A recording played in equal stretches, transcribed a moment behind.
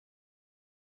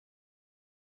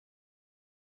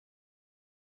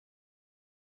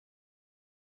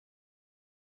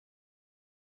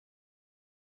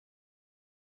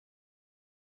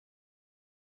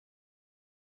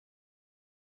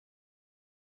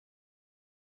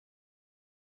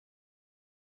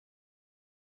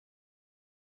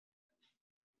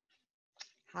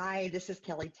Hi, this is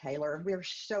Kelly Taylor. We're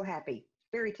so happy,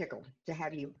 very tickled to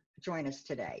have you join us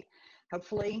today.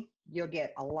 Hopefully, you'll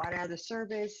get a lot out of the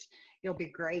service. It'll be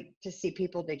great to see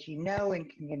people that you know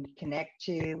and can connect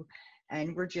to.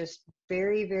 And we're just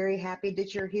very, very happy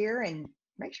that you're here, and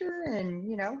make sure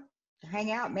and,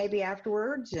 hang out maybe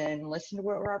afterwards and listen to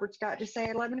what Robert's got to say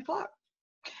at 11 o'clock.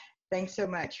 Thanks so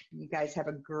much. You guys have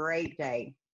a great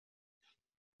day.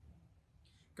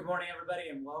 Good morning, everybody,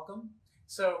 and welcome.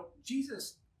 So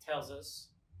Jesus tells us,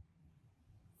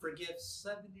 forgive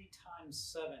 70 times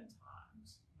 7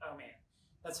 times. Oh man,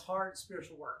 that's hard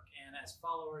spiritual work. And as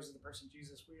followers of the person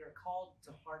Jesus, we are called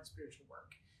to hard spiritual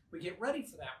work. We get ready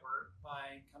for that work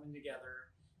by coming together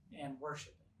and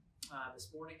worshiping. This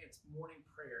morning, it's morning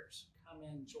prayers. Come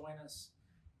in, join us,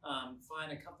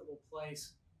 find a comfortable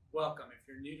place. Welcome. If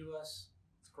you're new to us,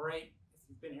 it's great. If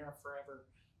you've been here forever,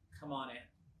 come on in.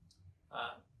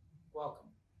 Welcome.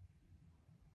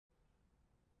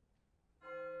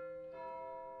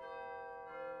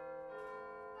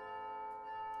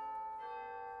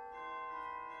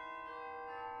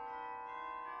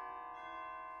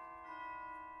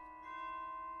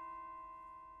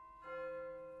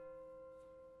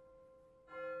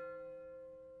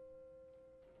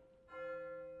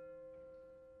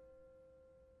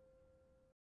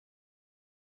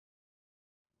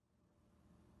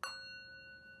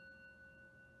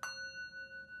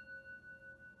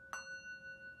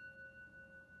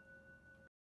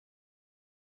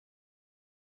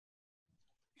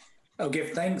 Oh,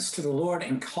 give thanks to the Lord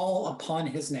and call upon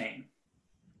his name.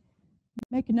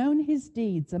 Make known his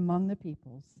deeds among the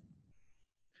peoples.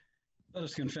 Let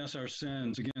us confess our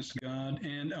sins against God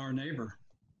and our neighbor.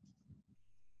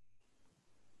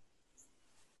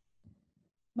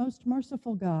 Most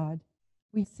merciful God,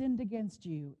 we sinned against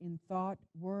you in thought,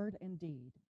 word, and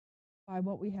deed, by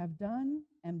what we have done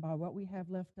and by what we have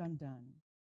left undone.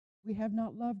 We have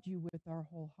not loved you with our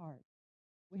whole heart.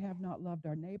 We have not loved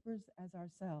our neighbors as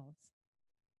ourselves.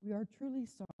 We are truly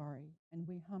sorry, and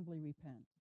we humbly repent.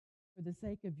 For the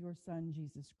sake of your Son,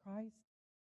 Jesus Christ,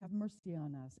 have mercy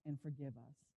on us and forgive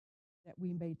us, that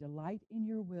we may delight in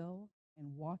your will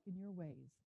and walk in your ways,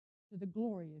 to the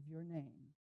glory of your name.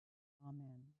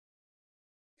 Amen.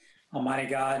 Almighty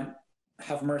God,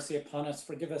 have mercy upon us.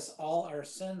 Forgive us all our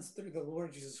sins through the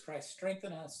Lord Jesus Christ.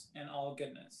 Strengthen us in all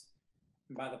goodness.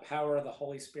 And by the power of the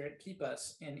Holy Spirit, keep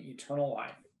us in eternal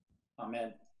life.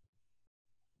 Amen.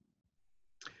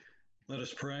 Let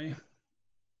us pray.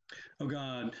 O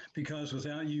God, because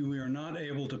without you we are not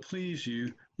able to please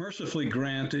you, mercifully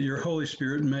grant that your Holy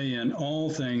Spirit may in all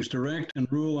things direct and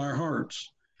rule our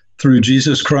hearts. Through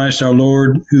Jesus Christ our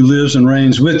Lord, who lives and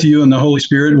reigns with you in the Holy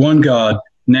Spirit, one God,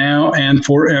 now and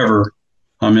forever.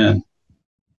 Amen.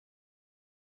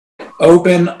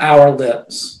 Open our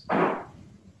lips,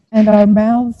 and our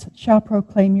mouths shall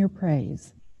proclaim your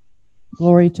praise.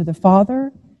 Glory to the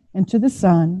Father, and to the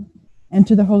Son, and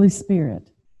to the Holy Spirit,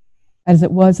 as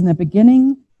it was in the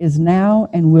beginning, is now,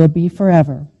 and will be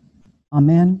forever.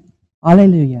 Amen.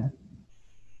 Alleluia.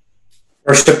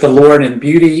 Worship the Lord in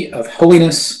beauty of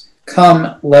holiness.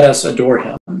 Come, let us adore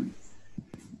him.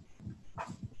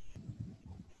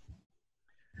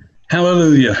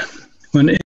 Hallelujah.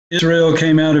 When Israel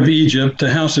came out of Egypt,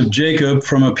 the house of Jacob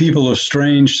from a people of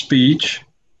strange speech,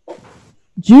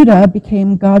 Judah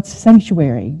became God's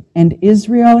sanctuary, and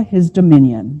Israel his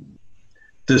dominion.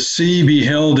 the sea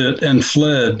beheld it and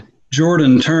fled.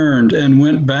 Jordan turned and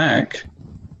went back.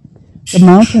 The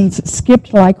mountains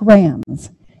skipped like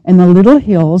rams, and the little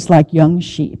hills like young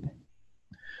sheep.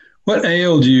 What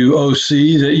ailed you, O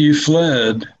sea, that you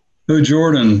fled? O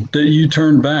Jordan, that you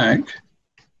turned back?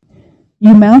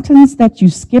 You mountains that you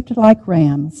skipped like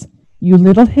rams, you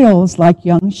little hills like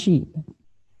young sheep.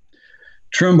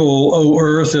 Tremble, O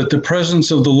earth, at the presence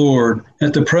of the Lord,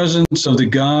 at the presence of the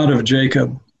God of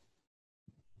Jacob,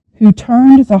 who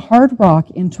turned the hard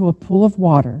rock into a pool of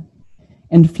water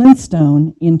and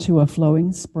flintstone into a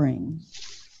flowing spring.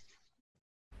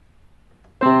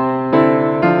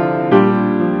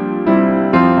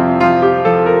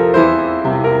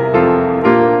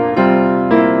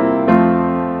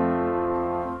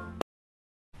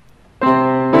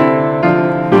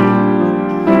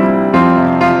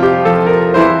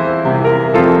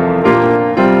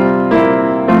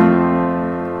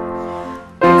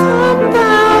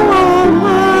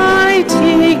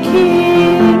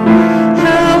 King,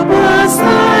 help us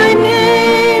thy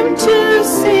name to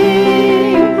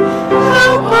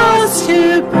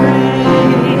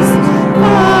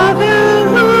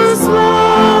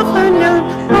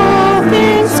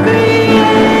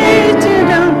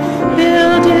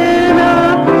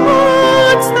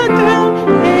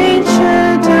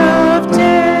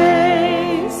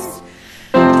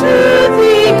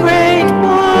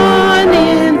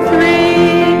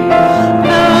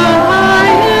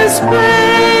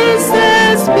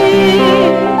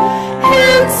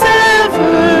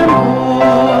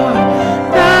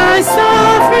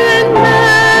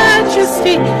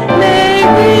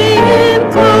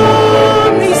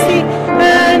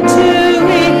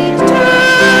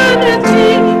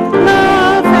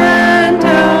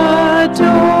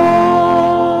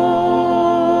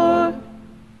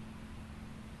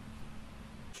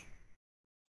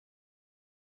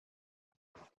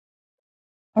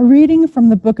A reading from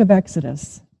the book of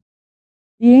Exodus.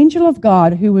 The angel of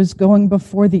God who was going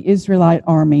before the Israelite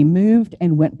army moved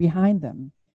and went behind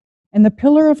them, and the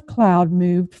pillar of cloud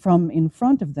moved from in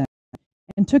front of them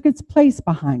and took its place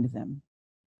behind them.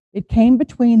 It came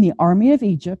between the army of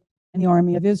Egypt and the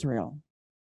army of Israel.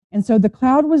 And so the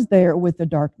cloud was there with the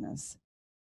darkness,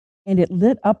 and it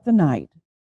lit up the night.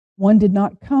 One did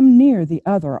not come near the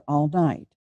other all night.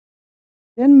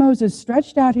 Then Moses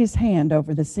stretched out his hand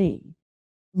over the sea.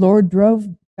 The Lord drove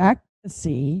back the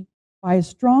sea by a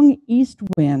strong east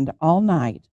wind all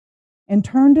night and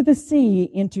turned the sea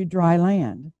into dry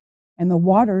land, and the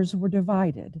waters were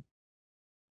divided.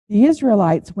 The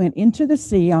Israelites went into the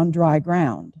sea on dry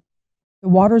ground, the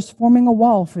waters forming a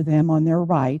wall for them on their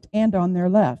right and on their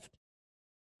left.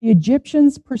 The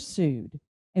Egyptians pursued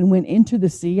and went into the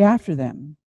sea after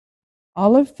them,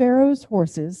 all of Pharaoh's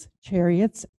horses,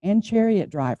 chariots, and chariot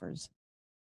drivers.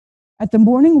 At the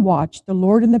morning watch, the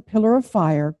Lord in the pillar of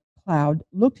fire cloud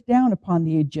looked down upon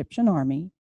the Egyptian army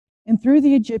and threw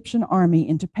the Egyptian army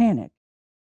into panic.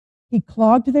 He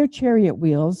clogged their chariot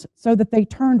wheels so that they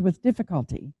turned with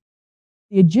difficulty.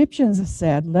 The Egyptians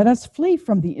said, "Let us flee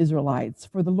from the Israelites,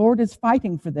 for the Lord is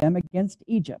fighting for them against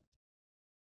Egypt."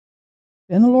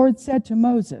 Then the Lord said to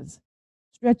Moses,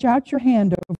 "Stretch out your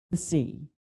hand over the sea,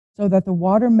 so that the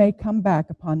water may come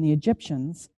back upon the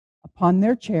Egyptians, upon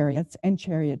their chariots and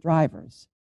chariot drivers."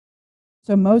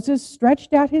 So Moses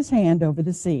stretched out his hand over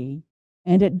the sea,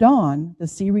 and at dawn the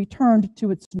sea returned to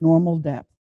its normal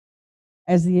depth.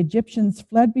 As the Egyptians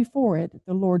fled before it,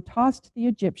 the Lord tossed the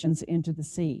Egyptians into the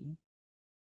sea.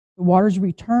 The waters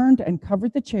returned and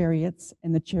covered the chariots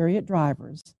and the chariot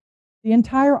drivers, the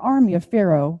entire army of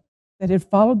Pharaoh that had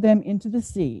followed them into the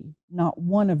sea. Not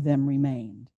one of them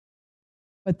remained.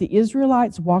 But the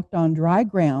Israelites walked on dry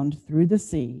ground through the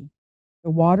sea.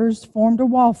 The waters formed a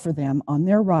wall for them on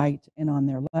their right and on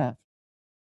their left.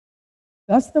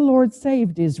 Thus the Lord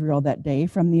saved Israel that day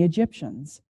from the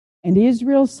Egyptians, and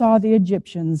Israel saw the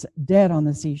Egyptians dead on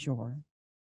the seashore.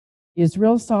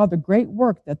 Israel saw the great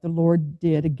work that the Lord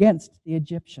did against the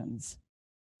Egyptians.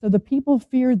 So the people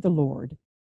feared the Lord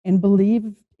and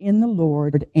believed in the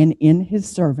Lord and in his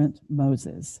servant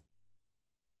Moses.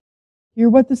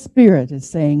 Hear what the Spirit is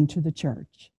saying to the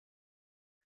church.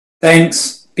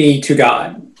 Thanks be to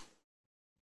God.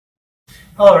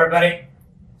 Hello, everybody.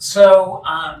 So,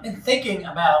 in thinking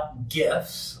about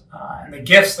gifts and the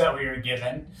gifts that we are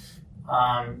given,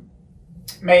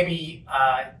 maybe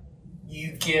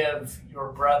you give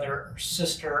your brother or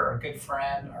sister or good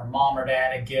friend or mom or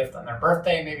dad a gift on their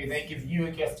birthday. Maybe they give you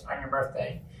a gift on your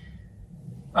birthday.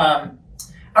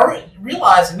 I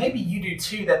realize, and maybe you do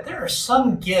too, that there are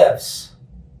some gifts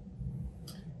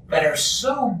that are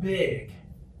so big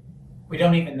we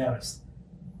don't even notice them.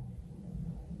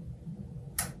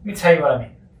 Let me tell you what I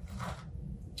mean.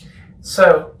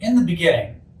 So, in the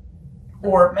beginning,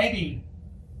 or maybe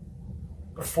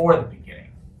before the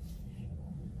beginning,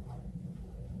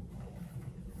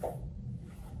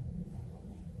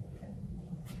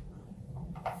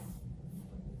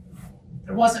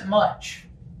 there wasn't much.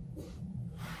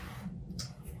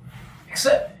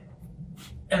 Except,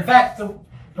 in fact, there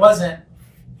wasn't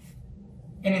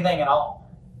anything at all.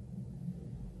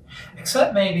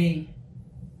 Except maybe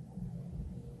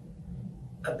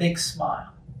a big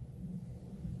smile.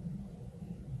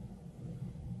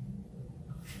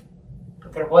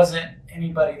 But there wasn't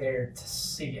anybody there to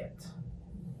see it.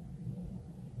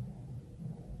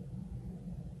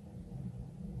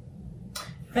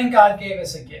 Then God gave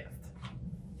us a gift.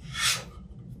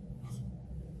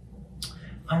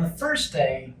 On the first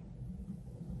day,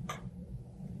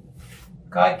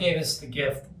 God gave us the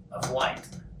gift of light.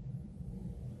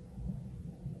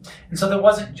 And so there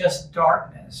wasn't just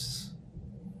darkness,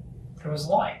 there was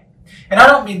light. And I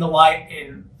don't mean the light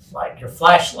in like your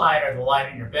flashlight or the light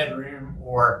in your bedroom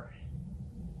or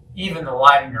even the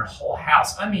light in your whole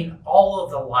house. I mean all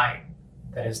of the light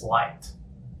that is light.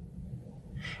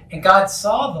 And God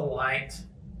saw the light,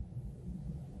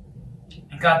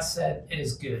 and God said, "It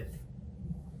is good."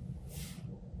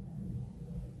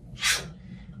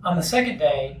 On the second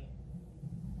day,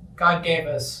 God gave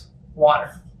us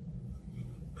water.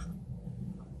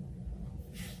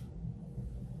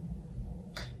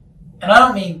 And I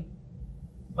don't mean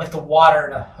like the water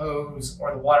in a hose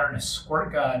or the water in a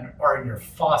squirt gun or in your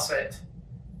faucet.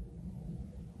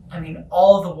 I mean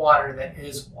all of the water that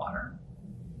is water.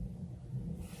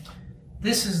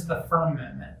 This is the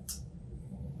firmament.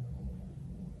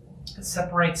 It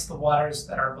separates the waters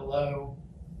that are below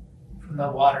from the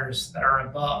waters that are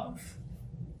above.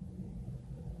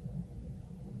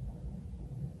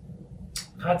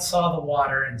 God saw the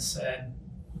water and said,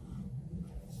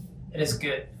 It is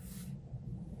good.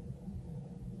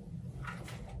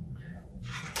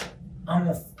 On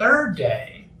the third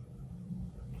day,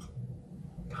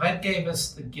 God gave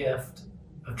us the gift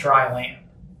of dry land.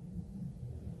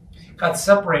 God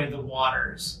separated the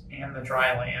waters and the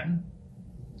dry land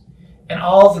and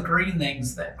all the green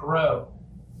things that grow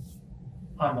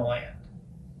on the land.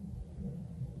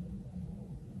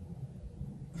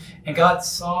 And God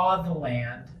saw the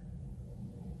land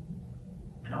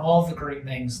and all the green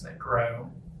things that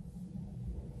grow.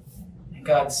 And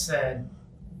God said,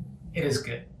 "It is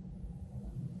good."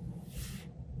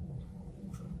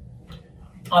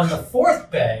 On the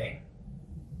fourth day,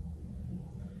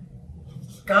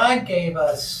 God gave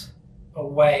us a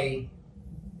way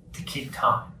to keep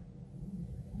time.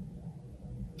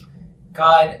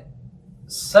 God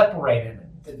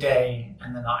separated the day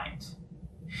and the night.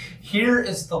 Here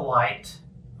is the light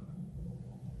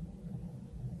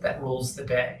that rules the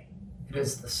day. It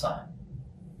is the sun.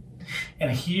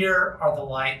 And here are the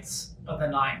lights of the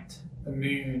night, the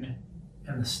moon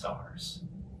and the stars.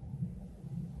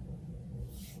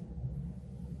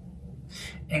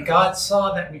 And God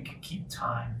saw that we could keep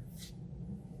time.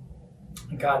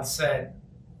 And God said,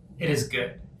 "It is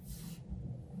good."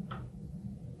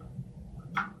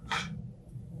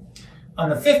 On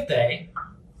the fifth day,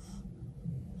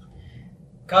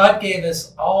 God gave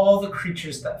us all the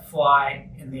creatures that fly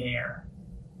in the air.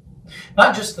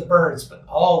 Not just the birds, but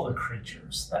all the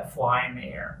creatures that fly in the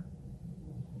air.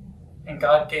 And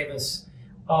God gave us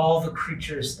all the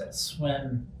creatures that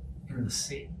swim in the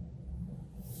sea.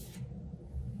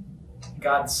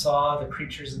 God saw the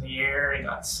creatures in the air, and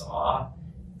God saw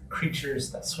the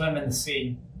creatures that swim in the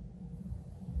sea.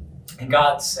 And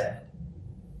God said,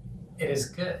 "It is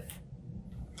good."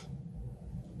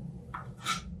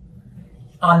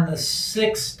 On the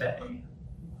sixth day,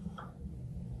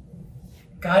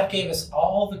 God gave us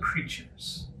all the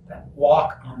creatures that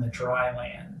walk on the dry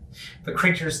land, the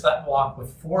creatures that walk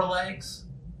with 4 legs,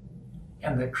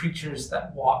 and the creatures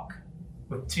that walk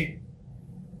with 2.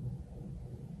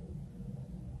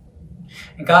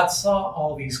 And God saw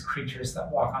all these creatures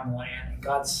that walk on the land, and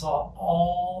God saw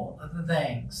all of the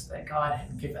things that God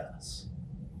had given us.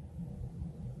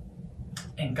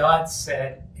 And God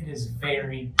said, "It is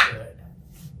very good."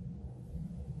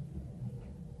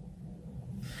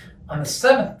 On the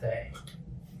seventh day,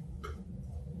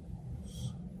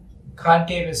 God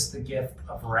gave us the gift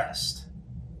of rest.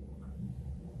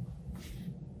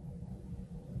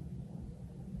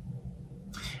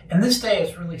 And this day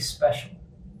is really special.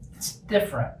 It's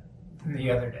different than the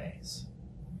other days.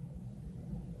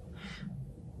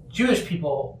 Jewish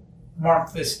people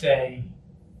mark this day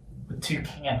with 2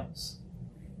 candles.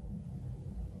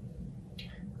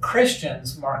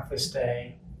 Christians mark this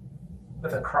day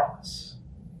with a cross.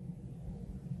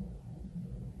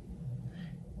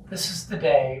 This is the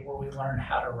day where we learn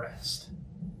how to rest.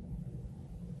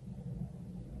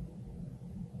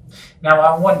 Now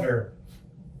I wonder,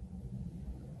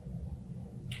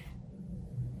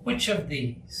 which of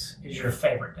these is your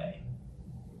favorite day?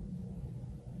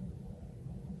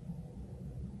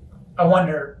 I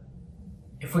wonder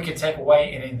if we could take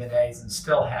away any of the days and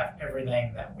still have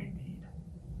everything that we need.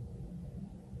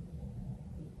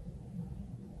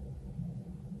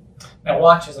 Now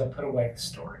watch as I put away the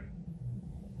story.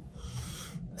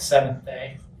 The 7th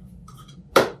day,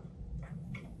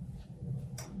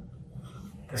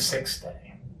 the 6th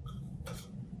day,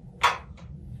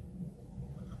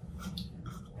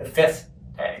 the 5th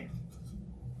day,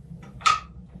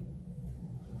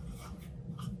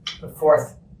 the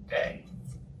 4th day,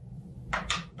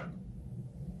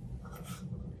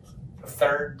 the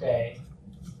 3rd day,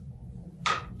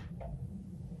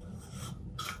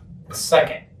 the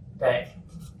 2nd day,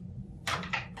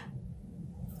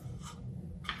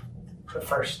 the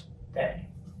 1st day,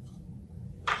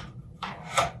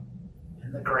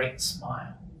 and the great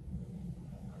smile.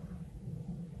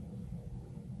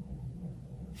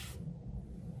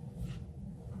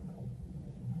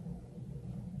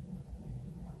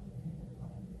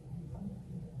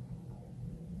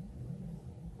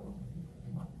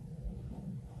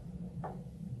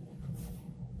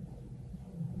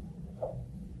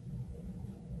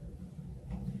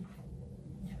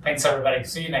 Thanks, everybody.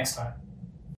 See you next time.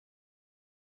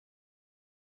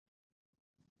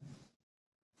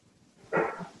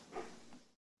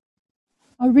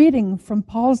 A reading from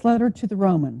Paul's letter to the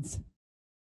Romans.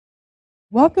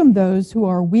 Welcome those who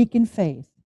are weak in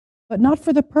faith, but not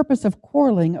for the purpose of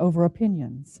quarreling over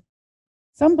opinions.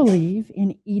 Some believe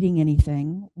in eating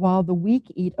anything, while the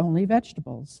weak eat only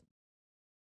vegetables.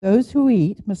 Those who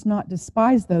eat must not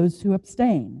despise those who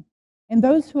abstain, And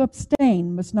those who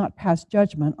abstain must not pass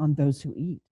judgment on those who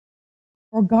eat,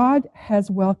 for God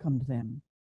has welcomed them.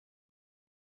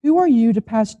 Who are you to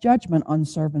pass judgment on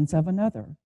servants of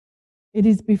another? It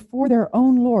is before their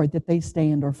own Lord that they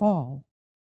stand or fall,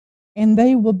 and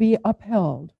they will be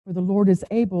upheld, for the Lord is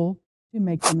able to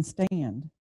make them stand.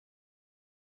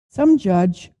 Some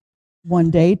judge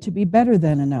one day to be better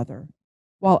than another,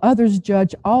 while others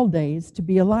judge all days to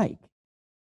be alike.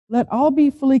 Let all be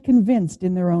fully convinced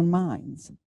in their own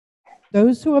minds.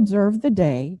 Those who observe the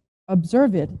day,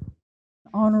 observe it in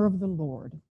honor of the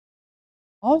Lord.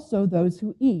 Also, those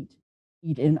who eat,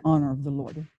 eat in honor of the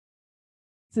Lord,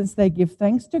 since they give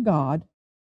thanks to God,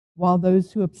 while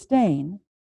those who abstain,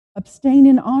 abstain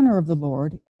in honor of the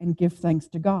Lord and give thanks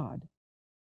to God.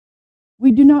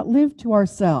 We do not live to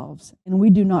ourselves, and we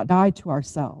do not die to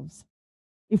ourselves.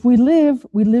 If we live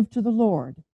to the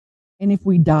Lord. And if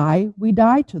we die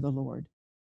to the Lord.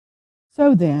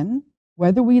 So then,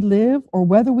 whether we live or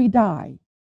whether we die,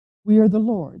 we are the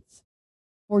Lord's.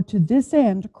 For to this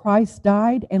end Christ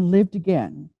died and lived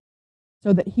again,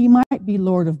 so that he might be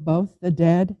Lord of both the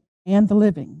dead and the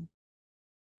living.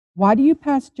 Why do you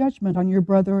pass judgment on your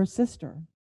brother or sister?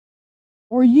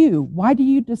 Or you, why do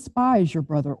you despise your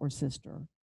brother or sister?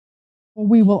 For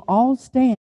we will all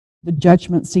stand at the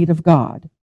judgment seat of God.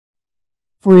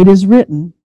 For it is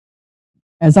written,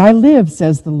 "As I live,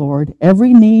 says the Lord,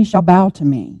 every knee shall bow to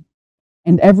me,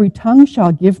 and every tongue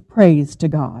shall give praise to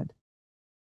God."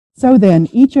 So then,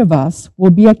 each of us will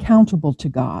be accountable to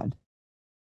God.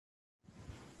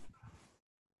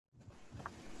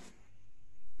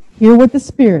 Hear what the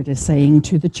Spirit is saying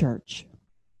to the church.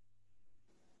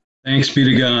 Thanks be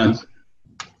to God.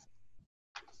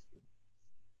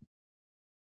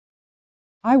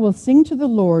 I will sing to the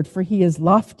Lord, for he is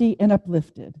lofty and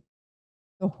uplifted.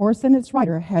 The horse and its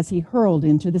rider has he hurled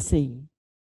into the sea.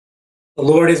 The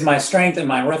Lord is my strength and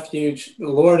my refuge. The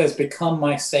Lord has become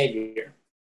my Savior.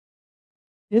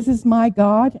 This is my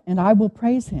God, and I will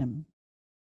praise him,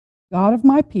 God of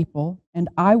my people, and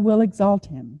I will exalt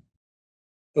him.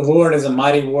 The Lord is a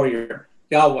mighty warrior.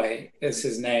 Yahweh is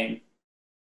his name.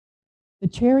 The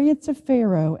chariots of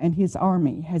Pharaoh and his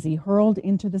army has he hurled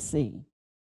into the sea.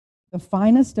 The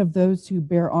finest of those who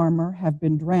bear armor have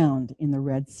been drowned in the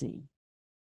Red Sea.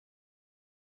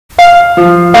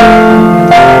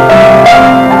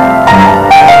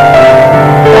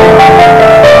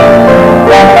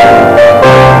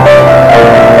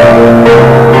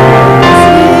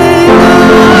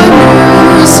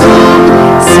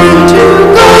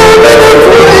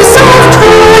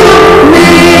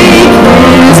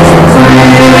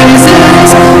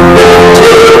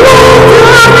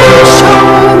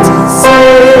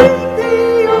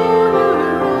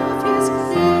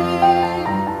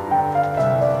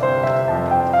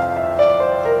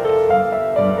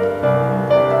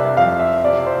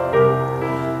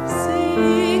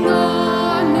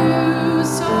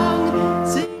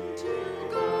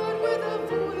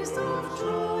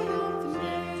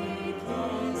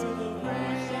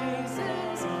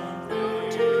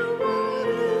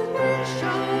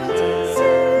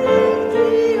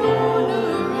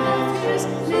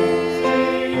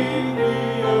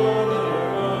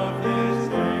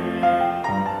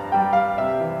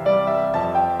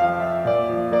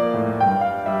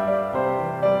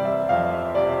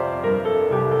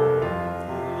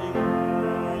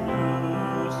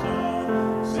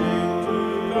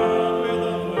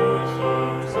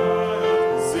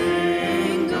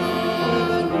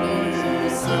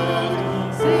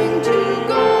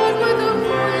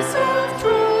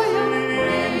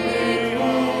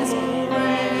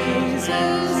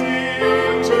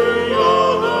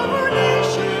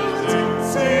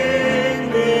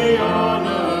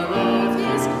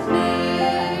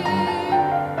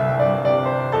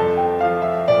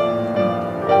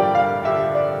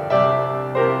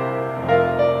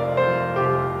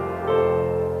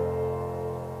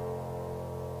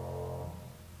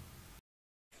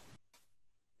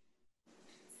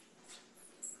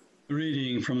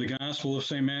 Reading from the Gospel of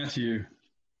St. Matthew.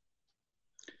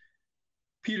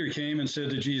 Peter came and said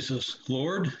to Jesus,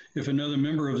 "Lord, if another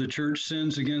member of the church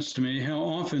sins against me, how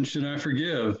often should I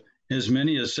forgive? As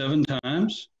many as 7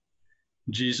 times?"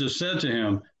 Jesus said to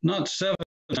him, "Not 7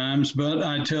 times, but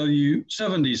I tell you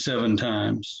 77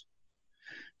 times.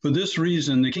 For this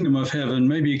reason, the kingdom of heaven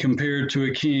may be compared to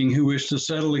a king who wished to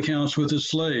settle accounts with his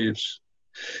slaves.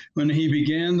 When he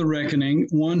began the reckoning,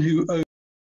 one who owed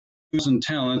 1,000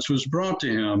 talents was brought to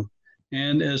him,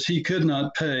 and as he could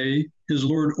not pay, his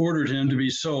Lord ordered him to be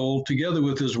sold, together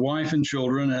with his wife and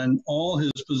children and all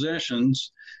his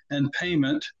possessions, and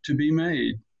payment to be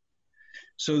made.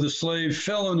 So the slave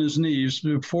fell on his knees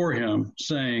before him,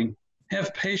 saying,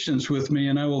 "Have patience with me,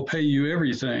 and I will pay you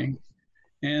everything."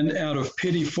 And out of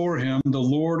pity for him, the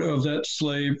Lord of that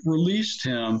slave released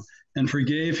him and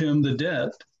forgave him the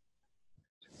debt.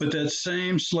 But that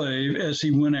same slave, as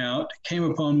he went out, came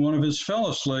upon one of his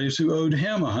fellow slaves who owed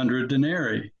him 100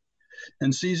 denarii.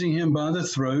 And seizing him by the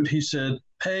throat, he said,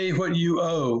 "Pay what you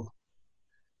owe."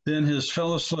 Then his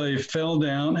fellow slave fell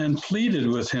down and pleaded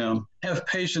with him, "Have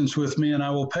patience with me, and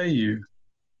I will pay you."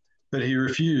 But he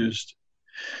refused.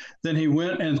 Then he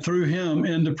went and threw him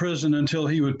into prison until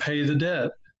he would pay the debt.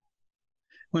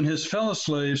 When his fellow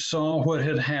slaves saw what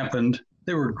had happened,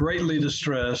 they were greatly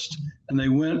distressed, and they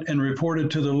went and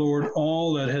reported to the Lord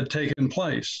all that had taken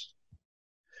place.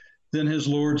 Then his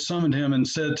Lord summoned him and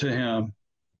said to him,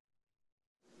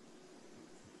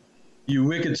 "You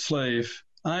wicked slave,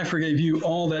 I forgave you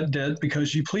all that debt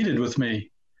because you pleaded with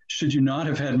me. Should you not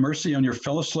have had mercy on your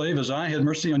fellow slave as I had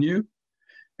mercy on you?"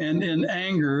 And in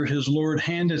anger, his Lord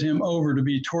handed him over to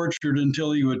be tortured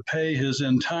until he would pay his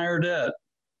entire debt.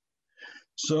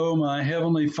 So my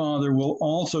heavenly Father will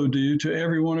also do to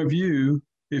every one of you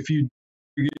if you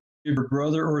forgive your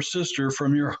brother or sister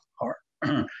from your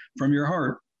heart. From your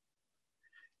heart.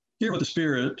 Hear what the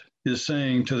Spirit is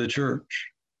saying to the church.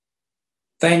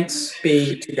 Thanks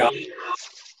be to God.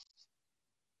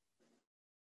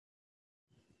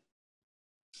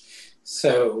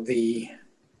 So the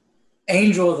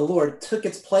angel of the Lord took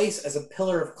its place as a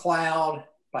pillar of cloud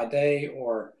by day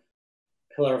or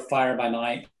pillar of fire by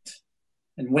night,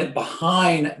 and went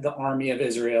behind the army of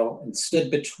Israel and stood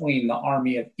between the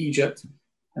army of Egypt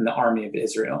and the army of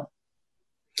Israel.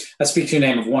 I speak to you in the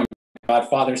name of one God,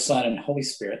 Father, Son, and Holy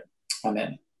Spirit.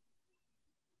 Amen.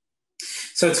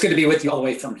 So it's good to be with you all the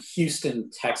way from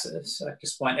Houston, Texas. I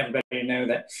just want everybody to know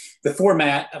that the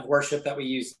format of worship that we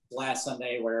used last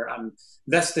Sunday, where I'm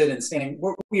vested and standing,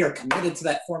 we are committed to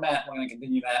that format. We're going to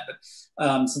continue that.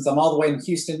 But since I'm all the way in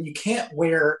Houston, you can't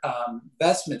wear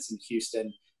vestments in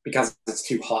Houston because it's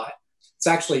too hot. It's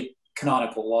actually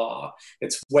canonical law.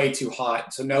 It's way too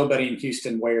hot. So nobody in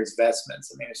Houston wears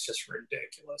vestments. I mean, it's just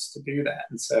ridiculous to do that.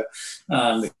 And so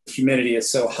the humidity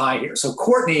is so high here. So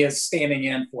Courtney is standing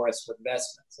in for us with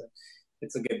vestments. So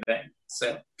it's a good thing.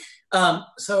 So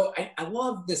I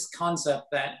love this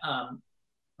concept that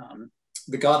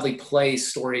the Godly Play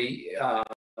story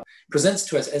presents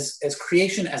to us as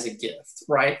creation as a gift,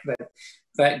 right?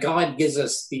 That God gives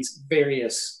us these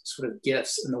various sort of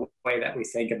gifts in the way that we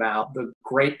think about the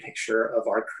great picture of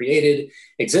our created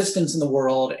existence in the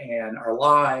world and our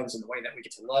lives and the way that we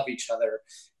get to love each other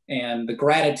and the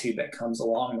gratitude that comes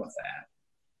along with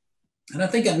that. And I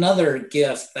think another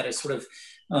gift that is sort of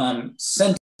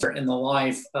centered in the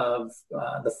life of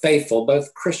the faithful,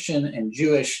 both Christian and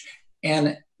Jewish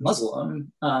and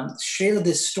Muslim, share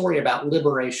this story about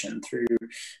liberation through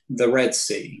the Red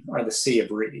Sea or the Sea of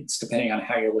Reeds, depending on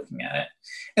how you're looking at it.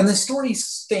 And the story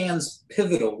stands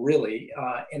pivotal, really,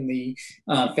 in the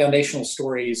foundational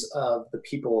stories of the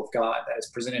people of God that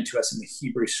is presented to us in the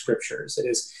Hebrew Scriptures. It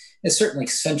is certainly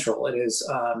central. It is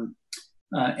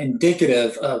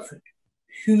indicative of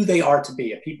who they are to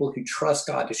be, a people who trust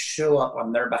God to show up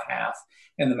on their behalf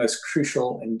in the most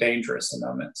crucial and dangerous of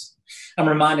moments. I'm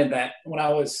reminded that when I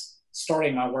was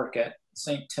starting my work at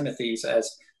St. Timothy's as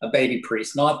a baby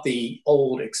priest, not the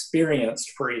old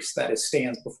experienced priest that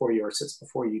stands before you or sits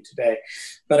before you today,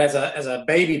 but as a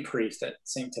baby priest at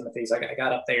St. Timothy's, I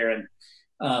got up there and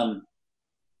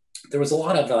there was a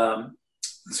lot of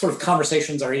sort of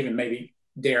conversations, or even maybe,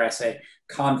 dare I say,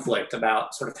 conflict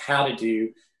about sort of how to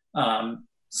do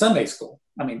Sunday school.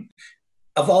 I mean,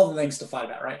 of all the things to fight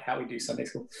about, right? How we do Sunday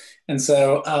school. And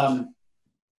so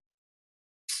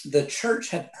the church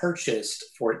had purchased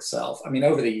for itself, I mean,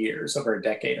 over the years, over a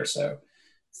decade or so,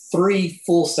 3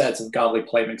 full sets of Godly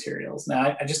Play materials.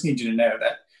 Now, I just need you to know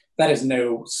that that is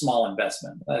no small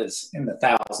investment. That is in the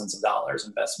thousands of dollars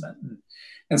investment.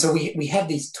 And so we had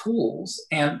these tools,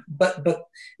 but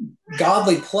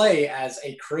Godly Play as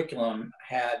a curriculum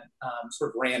had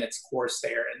sort of ran its course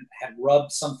there and had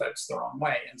rubbed some folks the wrong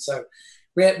way. And so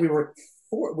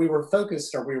we were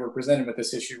focused, or we were presented with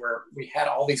this issue where we had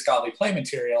all these Godly Play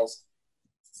materials,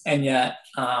 and yet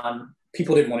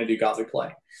people didn't want to do Godly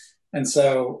Play. And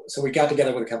so we got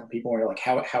together with a couple of people and we were like,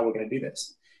 how are we going to do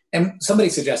this? And somebody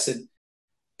suggested,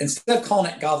 instead of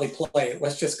calling it Godly Play,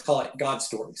 let's just call it God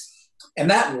Stories. And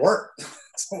that worked.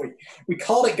 So we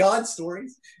called it God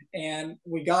Stories, and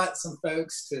we got some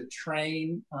folks to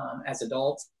train as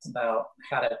adults about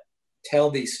how to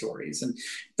tell these stories. And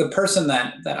the person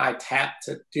that I tapped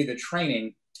to do the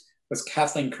training was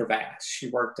Kathleen Crevasse. She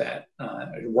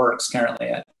works currently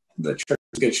at the church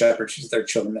Good Shepherd. She's their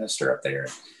children minister up there.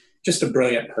 Just a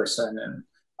brilliant person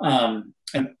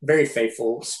and very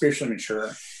faithful, spiritually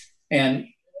mature, and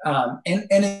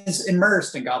is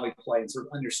immersed in godly play and sort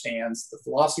of understands the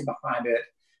philosophy behind it,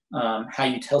 how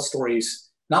you tell stories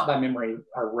not by memory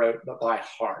or rote, but by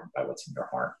heart, by what's in your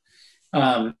heart.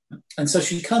 And so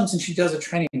she comes and she does a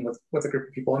training with a group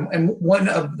of people, and one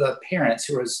of the parents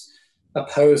who was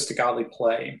opposed to godly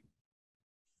play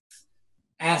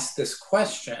asked this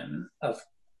question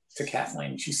to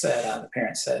Kathleen. She said, the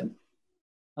parent said,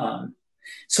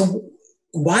 so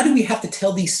why do we have to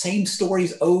tell these same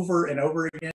stories over and over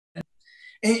again? And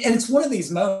it's one of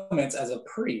these moments as a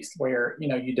priest where,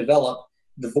 you develop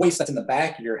the voice that's in the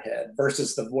back of your head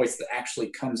versus the voice that actually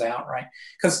comes out, right?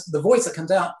 Because the voice that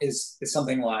comes out is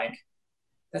something like,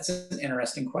 that's an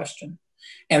interesting question.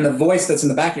 And the voice that's in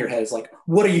the back of your head is like,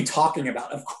 what are you talking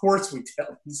about? Of course we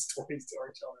tell these stories to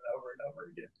our children over and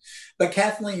over again. But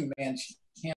Kathleen, man, she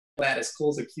can't do that as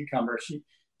cool as a cucumber.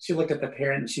 She looked at the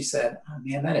parent and she said, oh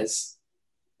man,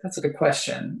 that's a good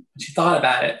question. And she thought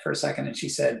about it for a second and she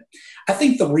said, I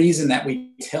think the reason that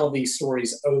we tell these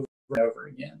stories over and over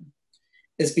again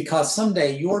is because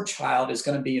someday your child is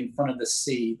going to be in front of the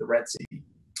sea, the Red Sea,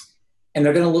 and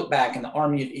they're going to look back and the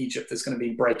army of Egypt is going to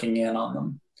be breaking in on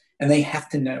them. And they have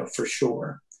to know for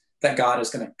sure that God is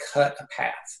going to cut a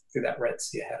path through that Red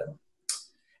Sea ahead of them.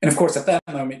 And of course, at that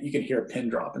moment, you can hear a pin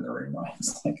drop in the room, right?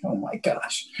 It's like, oh my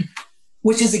gosh,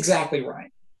 which is exactly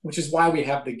right, which is why we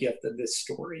have the gift of this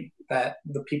story that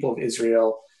the people of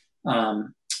Israel,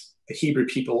 the Hebrew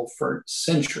people for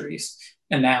centuries,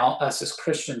 and now us as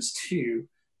Christians too,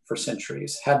 for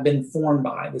centuries, have been formed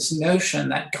by this notion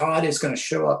that God is going to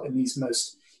show up in these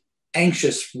most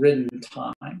anxious-ridden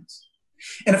times.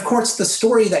 And of course, the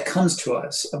story that comes to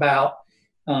us about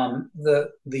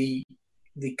the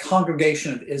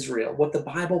congregation of Israel, what the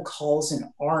Bible calls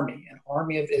an army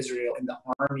of Israel and the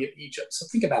army of Egypt. So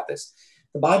think about this.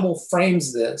 The Bible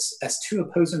frames this as two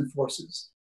opposing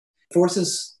forces.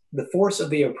 The force of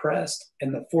the oppressed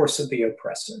and the force of the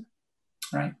oppressor,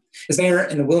 right? Is there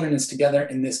in the wilderness together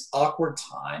in this awkward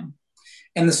time.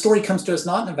 And the story comes to us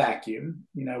not in a vacuum.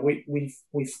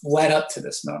 We've led up to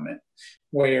this moment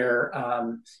where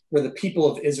the people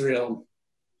of Israel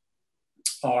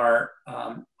are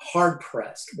hard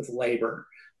pressed with labor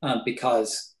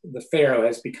because the Pharaoh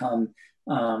has become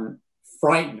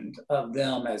frightened of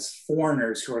them as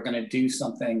foreigners who are going to do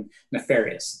something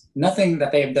nefarious. Nothing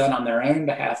that they have done on their own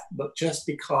behalf, but just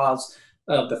because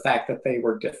of the fact that they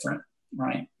were different,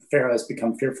 right? Pharaoh has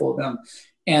become fearful of them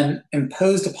and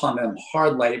imposed upon them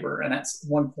hard labor. And at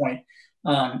one point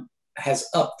has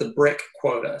upped the brick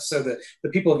quota. So the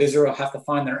people of Israel have to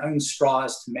find their own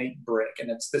straws to make brick. And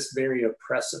it's this very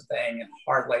oppressive thing and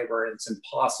hard labor. And it's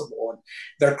impossible. And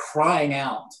they're crying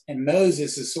out. And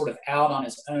Moses is sort of out on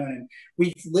his own. And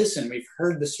we've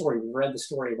heard the story, we've read the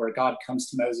story where God comes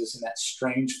to Moses in that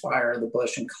strange fire of the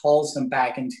bush and calls them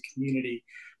back into community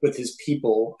with his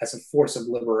people as a force of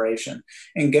liberation,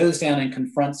 and goes down and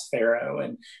confronts Pharaoh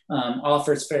and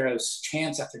offers Pharaoh's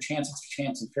chance after chance after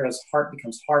chance, and Pharaoh's heart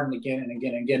becomes hardened again and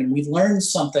again and again. And we learn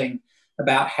something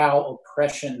about how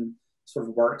oppression sort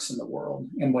of works in the world,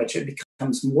 in which it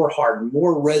becomes more hardened,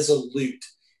 more resolute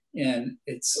in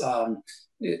its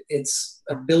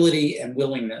ability and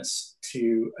willingness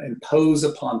to impose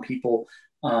upon people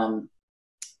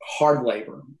hard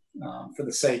labor for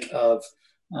the sake of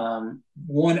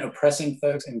one, oppressing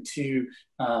folks, and two,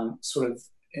 sort of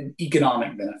an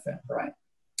economic benefit, right?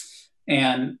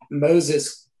 And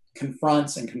Moses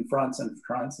confronts and confronts and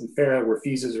confronts, and Pharaoh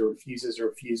refuses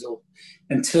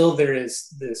until there is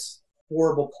this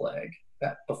horrible plague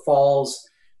that befalls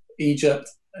Egypt,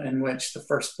 in which the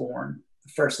firstborn,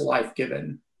 the first life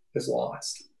given, is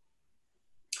lost.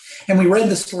 And we read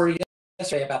the story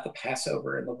yesterday about the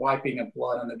Passover and the wiping of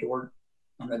blood on the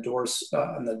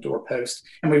doorpost.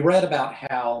 And we read about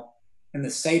how in the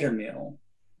Seder meal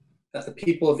that the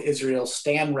people of Israel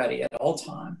stand ready at all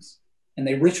times. And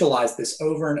they ritualize this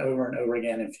over and over and over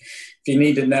again. If you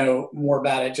need to know more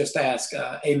about it, just ask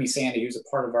Amy Sandy, who's a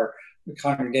part of our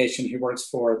congregation, who works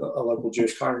for a local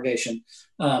Jewish congregation.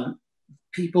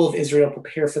 People of Israel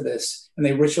prepare for this, and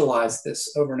they ritualize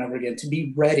this over and over again to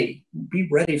be ready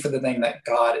for the thing that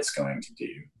God is going to do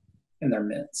in their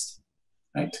midst.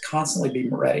 Right, to constantly be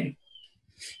ready.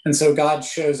 And so God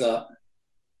shows up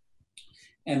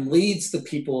and leads the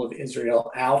people of Israel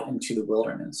out into the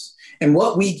wilderness. And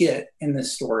what we get in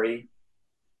this story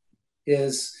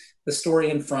is the story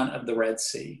in front of the Red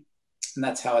Sea. And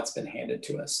that's how it's been handed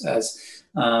to us.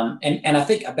 And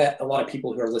I bet a lot of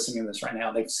people who are listening to this right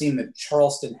now, they've seen the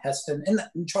Charlton Heston,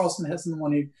 the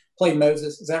one who played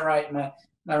Moses. Is that right?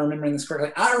 Am I remembering this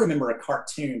correctly? I remember a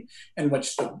cartoon in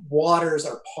which the waters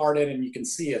are parted and you can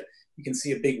see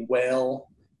a big well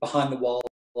behind the wall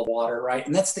of water, right?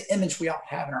 And that's the image we all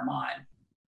have in our mind.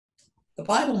 The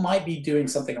Bible might be doing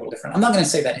something a little different. I'm not going to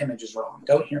say that image is wrong.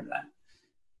 Don't hear that.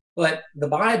 But the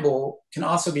Bible can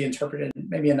also be interpreted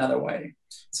maybe another way.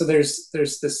 So there's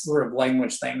this sort of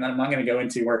language thing that I'm not going to go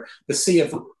into where the Sea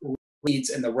of Reeds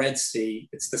and the Red Sea,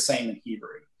 it's the same in Hebrew.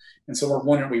 And so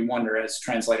we wonder as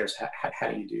translators, how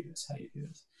do you do this? How do you do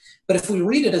this? But if we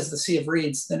read it as the Sea of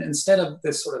Reeds, then instead of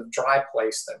this sort of dry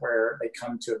place where they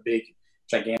come to a big,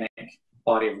 gigantic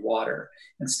body of water,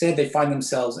 instead they find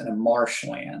themselves in a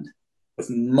marshland with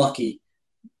mucky,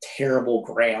 terrible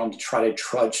ground to try to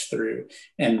trudge through,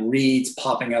 and reeds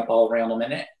popping up all around them.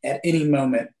 And at any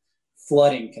moment,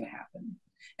 flooding can happen.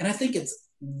 And I think it's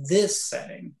this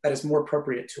setting that is more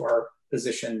appropriate to our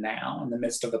position now in the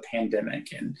midst of a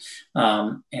pandemic and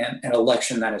an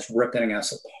election that is ripping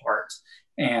us apart,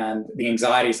 and the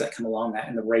anxieties that come along that,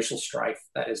 and the racial strife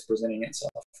that is presenting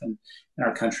itself in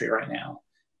our country right now.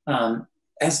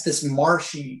 As this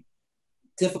marshy,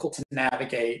 difficult to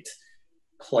navigate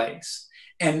place.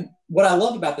 And what I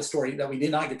love about the story that we did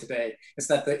not get today is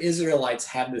that the Israelites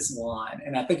have this line,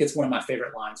 and I think it's one of my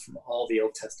favorite lines from all the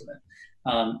Old Testament.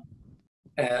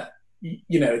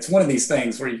 It's one of these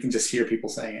things where you can just hear people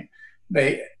saying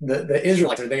it. The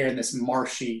Israelites are there in this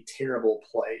marshy, terrible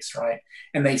place, right?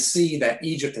 And they see that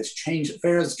Egypt has changed.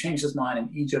 Pharaoh's changed his mind, and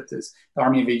the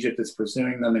army of Egypt is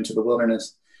pursuing them into the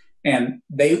wilderness. And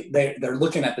they're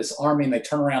looking at this army, and they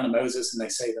turn around to Moses, and they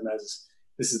say to Moses,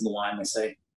 this is the line, they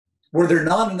say, were there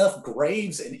not enough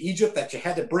graves in Egypt that you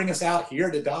had to bring us out here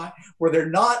to die? Were there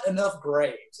not enough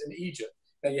graves in Egypt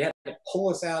that you had to pull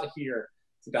us out here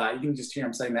to die? You can just hear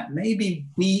them saying that. Maybe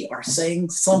we are saying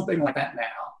something like that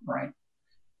now, right?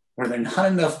 Were there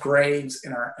not enough graves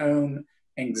in our own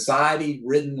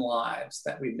anxiety-ridden lives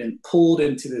that we've been pulled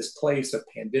into this place of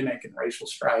pandemic and racial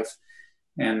strife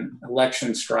and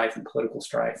election strife and political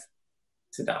strife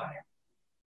to die,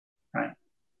 right?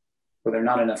 Were there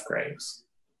not enough graves?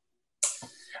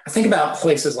 I think about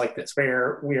places like this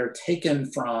where we are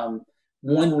taken from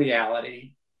one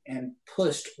reality and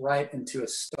pushed right into a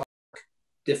stark,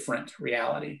 different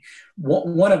reality.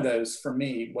 One of those for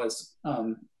me was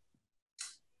when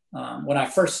I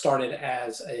first started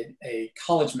as a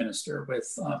college minister with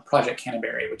Project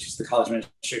Canterbury, which is the college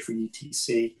ministry for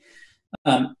UTC.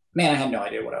 Man, I had no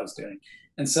idea what I was doing.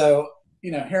 And so,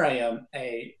 here I am,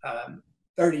 a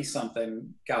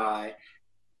 30-something guy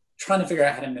trying to figure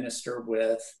out how to minister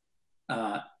with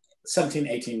 17,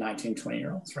 18, 19,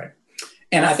 20-year-olds, right?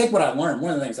 And I think one of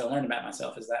the things I learned about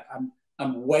myself is that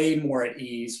I'm way more at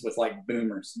ease with like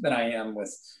boomers than I am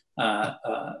with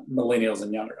millennials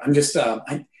and younger. I'm just,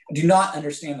 I do not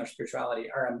understand their spirituality,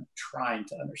 or I'm trying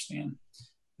to understand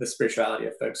the spirituality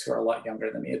of folks who are a lot younger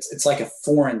than me. It's like a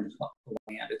foreign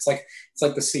land. It's like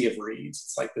the Sea of Reeds.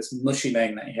 It's like this mushy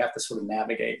thing that you have to sort of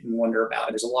navigate and wonder about.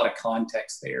 There's a lot of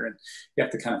context there, and you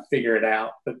have to kind of figure it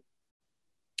out. But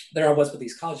there I was with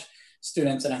these college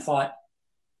students, and I thought,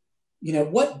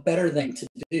 what better thing to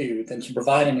do than to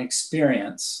provide an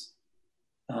experience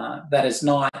that is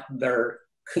not their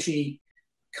cushy,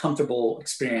 comfortable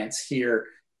experience here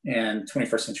in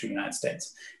 21st century United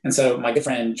States. And so my good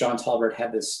friend, John Talbert,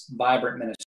 had this vibrant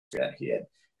ministry that he had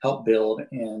helped build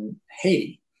in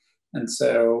Haiti. And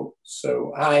so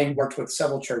I worked with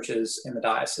several churches in the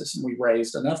diocese, and we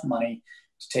raised enough money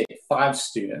to take 5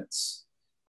 students,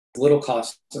 little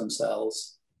cost to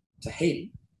themselves, to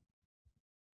Haiti.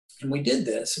 And we did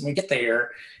this, and we get there,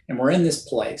 and we're in this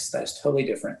place that is totally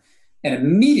different. And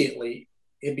immediately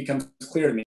it becomes clear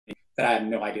to me that I have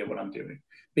no idea what I'm doing.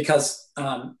 Because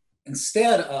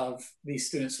instead of these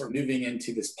students sort of moving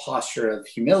into this posture of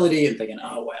humility and thinking,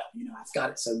 oh, well, I've got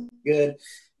it so good.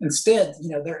 Instead,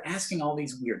 they're asking all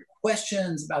these weird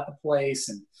questions about the place.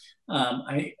 And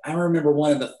I remember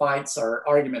one of the fights or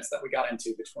arguments that we got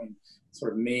into between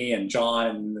sort of me and John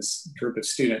and this group of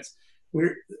students.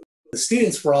 The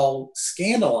students were all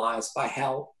scandalized by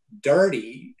how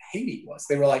dirty Haiti was.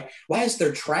 They were like, why is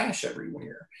there trash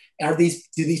everywhere? Do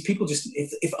these people just,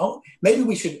 maybe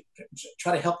we should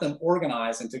try to help them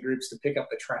organize into groups to pick up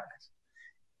the trash.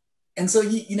 And so,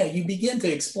 you begin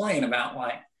to explain about,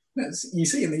 like, you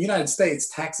see in the United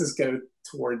States, taxes go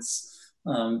towards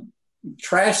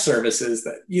trash services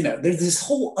that, there's this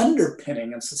whole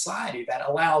underpinning of society that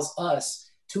allows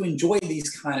us to enjoy these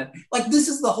kind of, like, this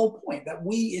is the whole point, that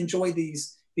we enjoy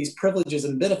these privileges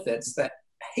and benefits that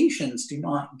Haitians do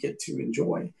not get to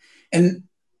enjoy. And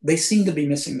they seem to be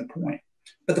missing the point.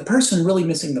 But the person really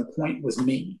missing the point was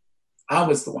me. I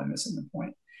was the one missing the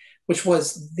point, which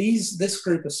was this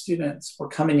group of students were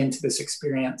coming into this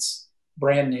experience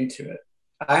brand new to it.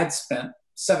 I had spent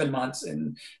 7 months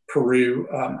in Peru.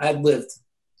 I'd lived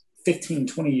 15,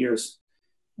 20 years,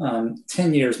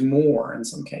 10 years more in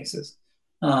some cases.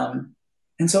 And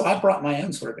so I brought my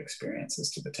own sort of experiences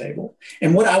to the table.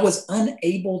 And what I was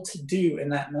unable to do in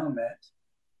that moment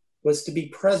was to be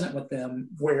present with them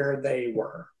where they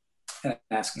were and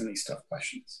asking these tough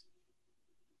questions.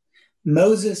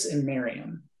 Moses and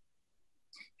Miriam,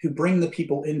 who bring the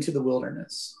people into the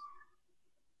wilderness,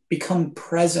 become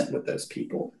present with those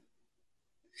people.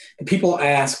 The people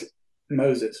ask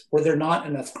Moses, were there not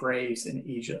enough graves in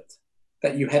Egypt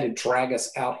that you had to drag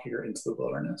us out here into the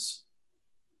wilderness?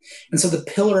 And so the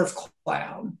pillar of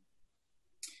cloud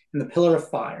and the pillar of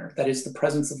fire, that is the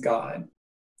presence of God,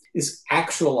 is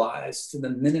actualized through the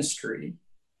ministry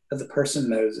of the person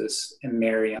Moses and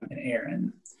Miriam and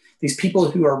Aaron. These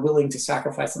people who are willing to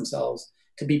sacrifice themselves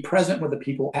to be present with the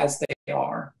people as they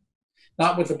are,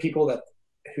 not with the people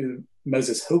who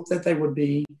Moses hoped that they would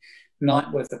be,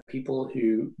 not with the people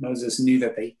who Moses knew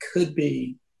that they could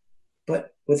be,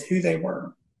 but with who they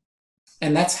were.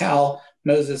 And that's how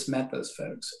Moses met those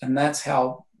folks. And that's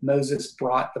how Moses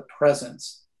brought the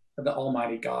presence of the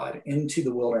Almighty God into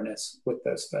the wilderness with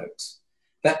those folks.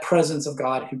 That presence of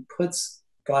God who puts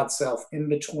God's self in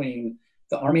between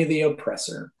the army of the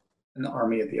oppressor and the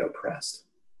army of the oppressed.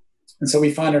 And so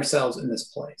we find ourselves in this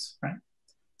place, right?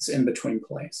 This in-between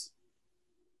place.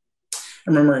 I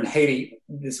remember in Haiti,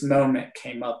 this moment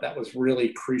came up that was really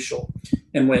crucial,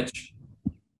 in which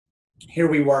here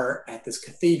we were at this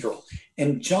cathedral,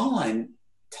 and John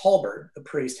Talbert, the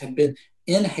priest, had been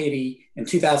in Haiti in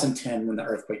 2010 when the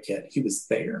earthquake hit. He was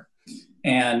there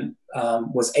and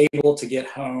was able to get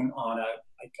home on a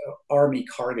army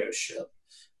cargo ship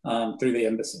through the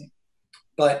embassy.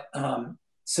 But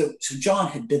so John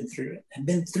had been through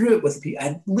it with people.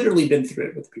 I'd literally been through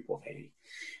it with the people of Haiti.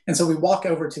 And so we walk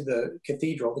over to the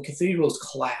cathedral. The cathedral is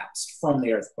collapsed from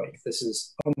the earthquake. This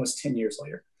is almost 10 years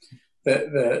later.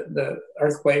 The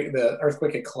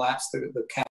earthquake had collapsed the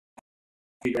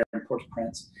cathedral in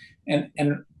Port-au-Prince,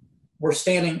 and we're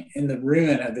standing in the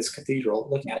ruin of this cathedral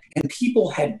looking at it. And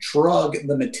people had drug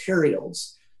the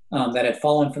materials that had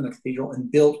fallen from the cathedral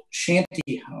and built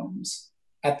shanty homes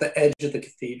at the edge of the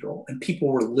cathedral, and people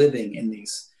were living in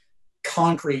these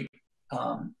concrete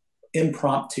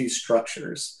impromptu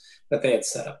structures that they had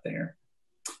set up there.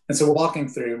 And so we're walking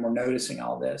through and we're noticing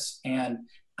all this, and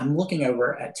I'm looking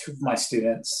over at two of my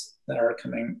students that are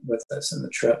coming with us in the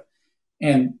trip,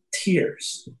 and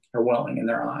tears are welling in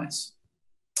their eyes.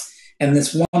 And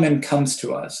this woman comes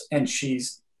to us, and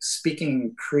she's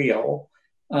speaking Creole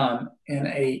in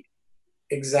a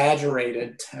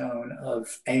exaggerated tone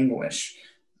of anguish,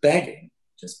 begging,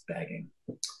 just begging.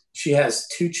 She has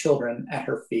 2 children at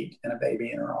her feet and a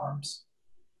baby in her arms.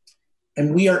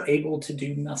 And we are able to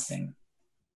do nothing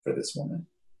for this woman,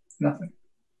 nothing.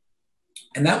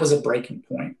 And that was a breaking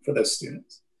point for those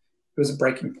students. It was a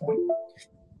breaking point.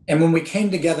 And when we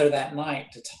came together that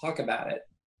night to talk about it,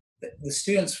 the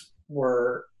students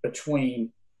were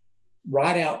between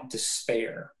right out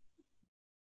despair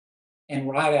and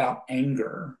right out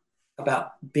anger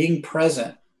about being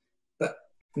present, but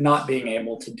not being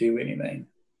able to do anything,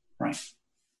 right?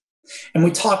 And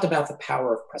we talked about the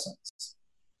power of presence,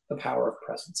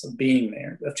 of being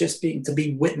there, of just being, to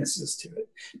be witnesses to it,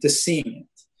 to seeing it,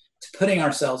 to putting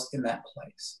ourselves in that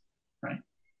place, right?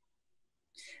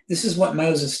 This is what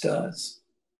Moses does.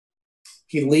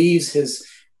 He leaves his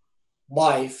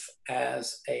life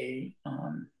as a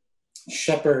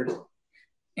shepherd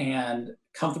and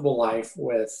comfortable life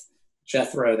with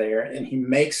Jethro there, and he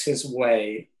makes his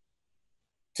way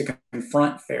to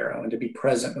confront Pharaoh and to be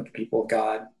present with the people of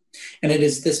God. And it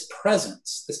is this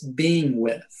presence, this being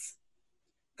with,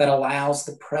 that allows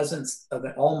the presence of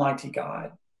the Almighty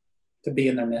God to be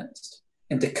in their midst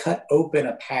and to cut open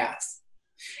a path.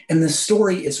 And the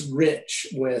story is rich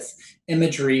with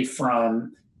imagery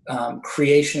from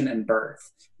creation and birth,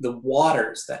 the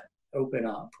waters that open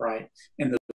up, right?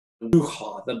 And the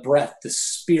ruha, the breath, the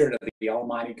spirit of the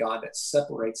Almighty God that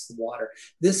separates the water.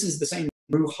 This is the same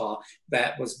ruha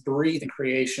that was breathed in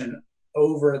creation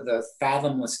over the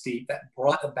fathomless deep that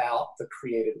brought about the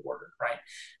created word, right?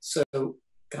 So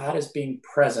God is being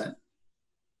present,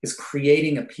 is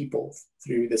creating a people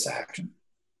through this action.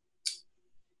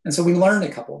 And so we learned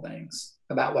a couple of things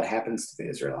about what happens to the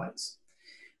Israelites.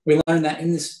 We learned that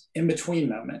in this in-between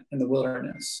moment in the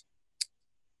wilderness,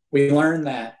 we learned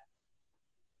that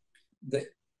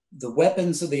the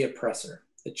weapons of the oppressor,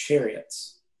 the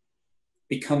chariots,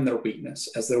 become their weakness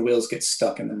as their wheels get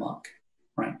stuck in the muck,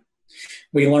 right?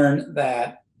 We learned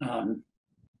that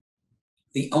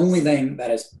the only thing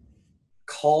that is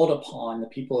called upon the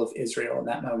people of Israel in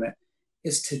that moment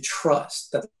is to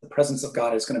trust that the presence of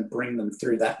God is going to bring them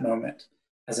through that moment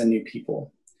as a new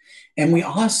people. And we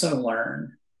also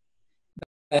learn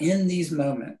that in these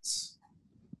moments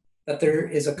that there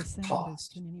is a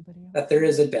cost, that there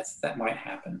is a death that might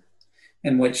happen,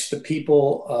 in which the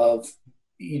people of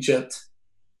Egypt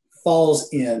falls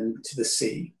into the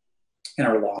sea and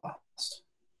are lost.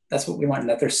 That's what we learn,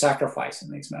 that there's sacrifice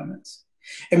in these moments.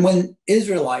 And when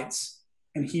Israelites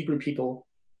and Hebrew people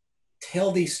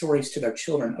tell these stories to their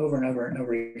children over and over and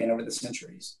over again over the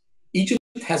centuries, Egypt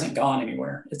hasn't gone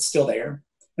anywhere. It's still there.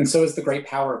 And so is the great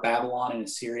power of Babylon and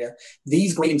Assyria.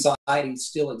 These great anxieties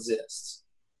still exist,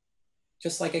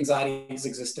 just like anxieties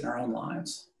exist in our own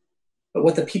lives. But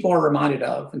what the people are reminded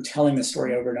of in telling the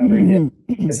story over and over again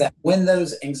is that when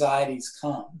those anxieties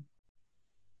come,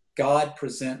 God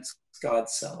presents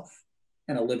God's self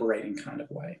in a liberating kind of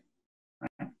way.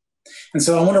 Right? And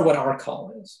so I wonder what our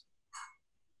call is.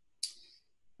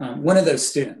 One of those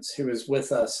students who was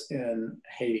with us in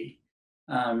Haiti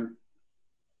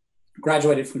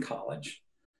graduated from college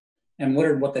and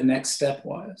wondered what the next step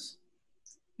was.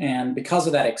 And because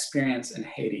of that experience in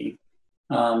Haiti,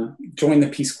 joined the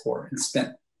Peace Corps and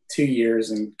spent 2 years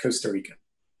in Costa Rica,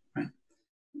 right?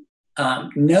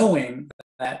 Knowing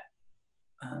that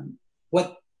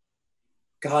what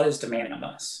God is demanding of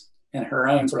us in her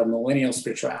own sort of millennial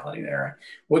spirituality there,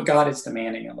 what God is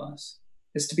demanding of us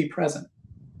is to be present,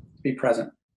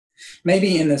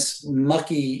 Maybe in this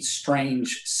mucky,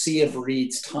 strange sea of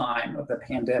reeds time of the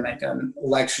pandemic and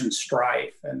election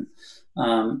strife and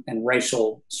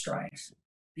racial strife,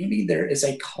 maybe there is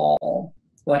a call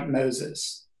like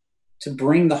Moses to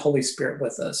bring the Holy Spirit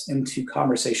with us into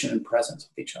conversation and presence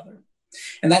with each other.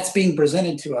 And that's being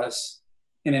presented to us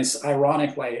in this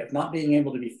ironic way of not being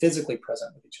able to be physically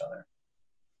present with each other,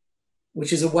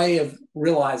 which is a way of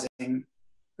realizing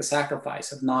the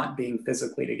sacrifice of not being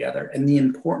physically together and the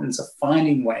importance of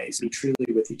finding ways to be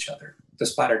truly with each other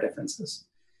despite our differences.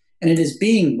 And it is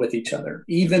being with each other,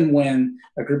 even when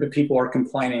a group of people are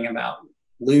complaining about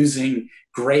losing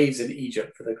graves in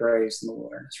Egypt for the graves in the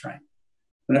wilderness, right?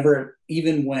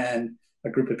 Even when a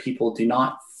group of people do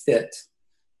not fit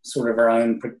sort of our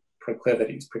own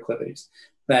proclivities,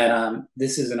 that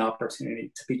this is an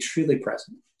opportunity to be truly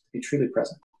present,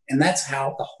 And that's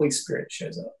how the Holy Spirit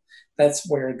shows up. That's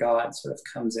where God sort of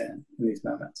comes in these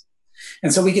moments.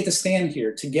 And so we get to stand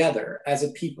here together as a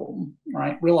people,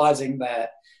 right? Realizing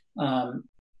that it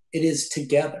is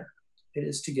together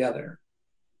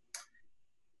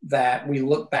that we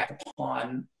look back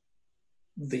upon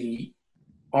the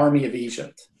army of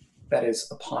Egypt that is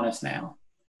upon us now.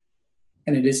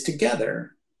 And it is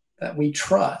together that we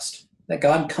trust that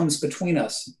God comes between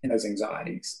us in those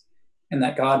anxieties and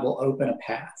that God will open a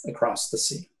path across the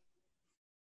sea.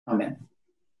 Amen.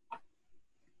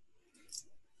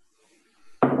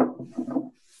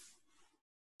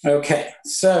 Okay,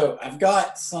 so I've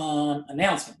got some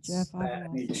announcements that I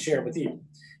need to share with you.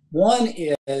 One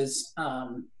is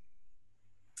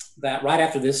that right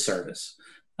after this service,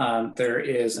 there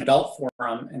is an adult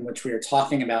forum in which we are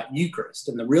talking about Eucharist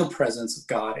and the real presence of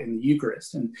God in the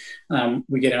Eucharist. And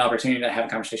we get an opportunity to have a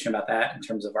conversation about that in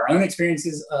terms of our own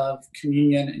experiences of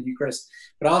communion and Eucharist,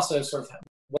 but also sort of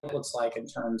what it looks like in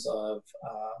terms of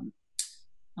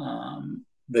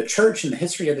the church and the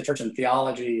history of the church and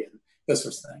theology and those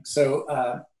sorts of things.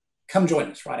 So come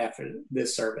join us right after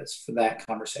this service for that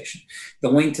conversation. The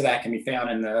link to that can be found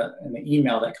in the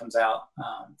email that comes out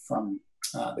from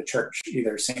the church,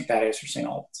 either St. Thaddaeus or St.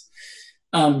 Albans.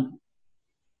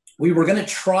 We were going to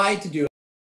try to do a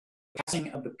passing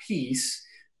of the peace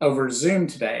over Zoom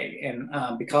today,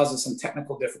 and because of some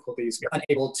technical difficulties, we're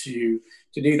unable to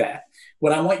do that.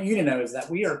 What I want you to know is that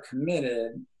we are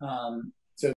committed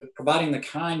to providing the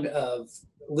kind of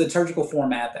liturgical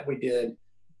format that we did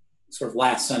sort of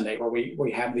last Sunday, where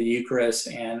we have the Eucharist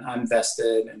and I'm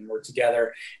vested and we're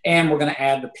together, and we're going to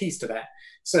add the peace to that.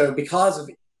 So because of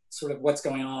sort of what's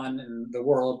going on in the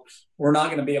world, we're not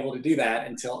going to be able to do that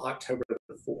until October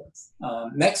the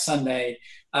 4th. Next Sunday,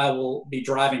 I will be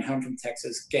driving home from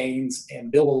Texas. Gaines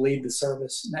and Bill will lead the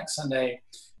service next Sunday.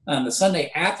 The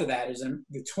Sunday after that is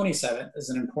the 27th is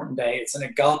an important day. It's an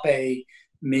agape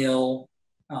meal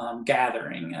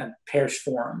gathering, a parish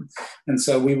forum. And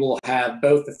so we will have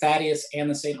both the Thaddaeus and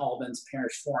the St. Albans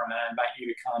parish forum. And I invite you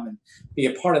to come and be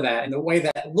a part of that. And the way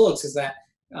that looks is that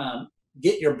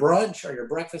get your brunch or your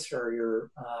breakfast or your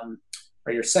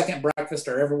second breakfast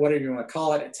or whatever you want to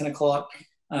call it at 10 o'clock.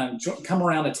 Come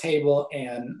around a table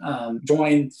and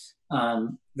join.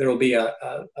 There will be a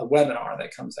webinar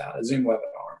that comes out, a Zoom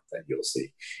webinar that you'll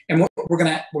see. And we're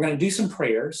gonna do some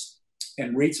prayers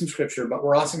and read some scripture, but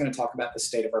we're also going to talk about the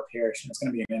state of our parish, and it's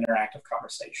going to be an interactive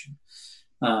conversation.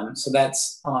 So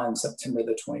that's on September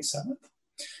the 27th.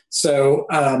 So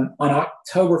on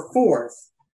October 4th,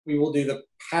 we will do the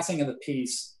passing of the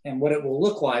peace, and what it will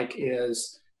look like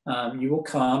is you will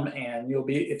come and you'll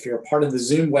be, if you're a part of the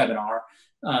Zoom webinar,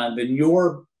 then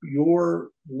your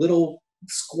little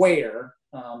square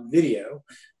video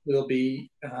will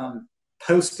be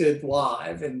posted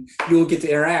live, and you'll get to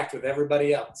interact with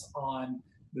everybody else on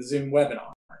the Zoom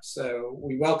webinar. So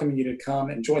we welcome you to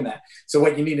come and join that. So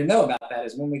what you need to know about that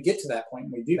is when we get to that point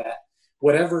and we do that,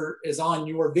 whatever is on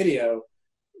your video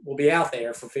will be out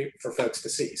there for folks to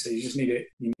see. So you just need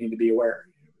to be aware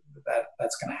that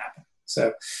that's going to happen.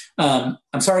 So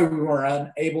I'm sorry we were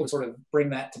unable to sort of bring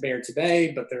that to bear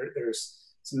today, but there's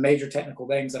some major technical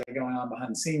things that are going on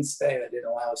behind the scenes today that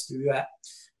didn't allow us to do that.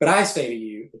 But I say to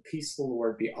you, the peace of the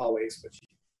Lord be always with you.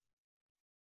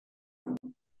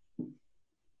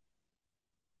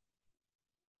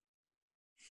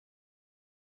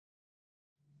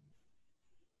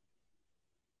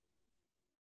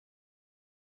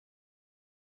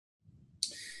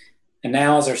 And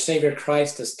now, as our Savior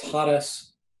Christ has taught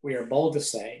us, we are bold to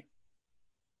say,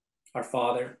 Our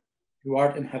Father, who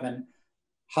art in heaven,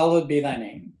 hallowed be thy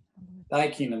name. Thy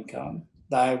kingdom come,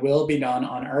 thy will be done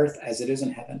on earth as it is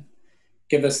in heaven.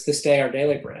 Give us this day our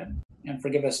daily bread, and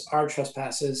forgive us our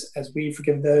trespasses as we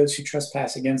forgive those who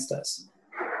trespass against us.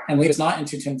 And lead us not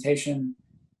into temptation,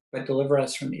 but deliver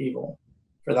us from evil.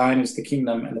 For thine is the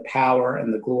kingdom and the power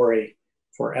and the glory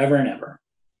forever and ever.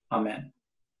 Amen.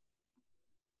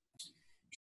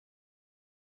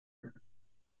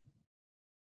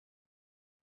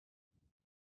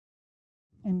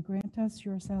 And grant us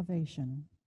your salvation.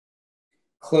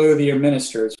 Clothe your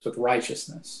ministers with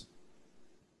righteousness.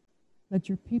 Let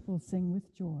your people sing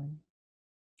with joy.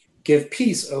 Give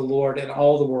peace, O Lord, in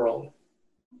all the world.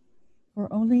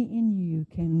 For only in you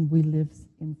can we live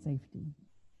in safety.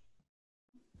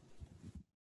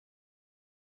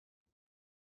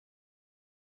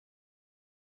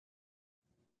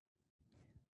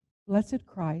 Blessed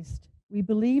Christ, we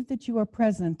believe that you are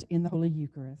present in the Holy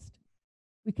Eucharist.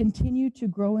 We continue to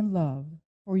grow in love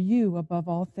for you above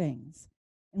all things,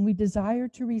 and we desire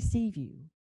to receive you.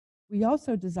 We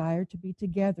also desire to be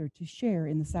together to share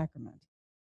in the sacrament.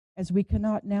 As we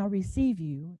cannot now receive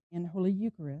you in Holy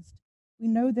Eucharist, we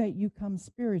know that you come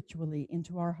spiritually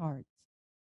into our hearts.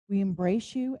 We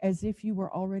embrace you as if you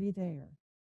were already there,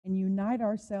 and unite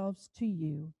ourselves to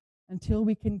you until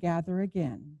we can gather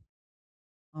again.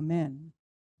 Amen.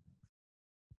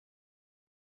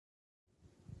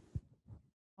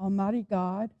 Almighty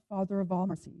God, Father of all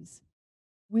mercies,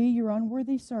 we, your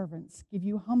unworthy servants, give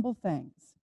you humble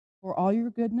thanks for all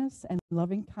your goodness and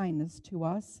loving kindness to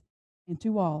us and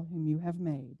to all whom you have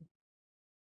made.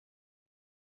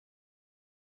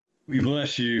 We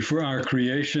bless you for our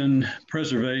creation,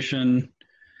 preservation,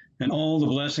 and all the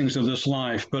blessings of this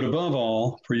life, but above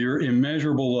all, for your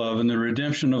immeasurable love and the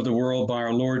redemption of the world by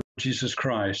our Lord Jesus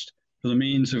Christ, for the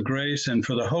means of grace and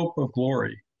for the hope of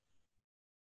glory.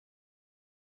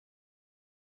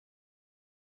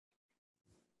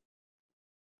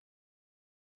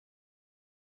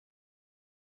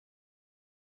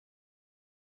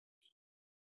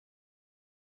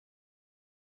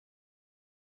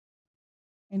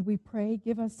 And we pray,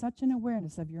 give us such an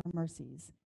awareness of your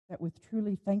mercies that with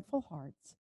truly thankful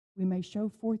hearts, we may show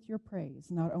forth your praise,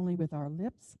 not only with our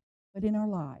lips, but in our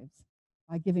lives,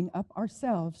 by giving up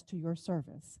ourselves to your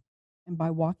service, and by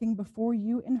walking before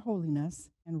you in holiness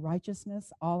and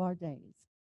righteousness all our days.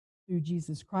 Through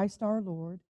Jesus Christ our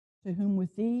Lord, to whom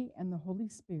with thee and the Holy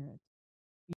Spirit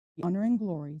be honor and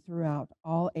glory throughout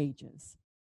all ages.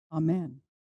 Amen.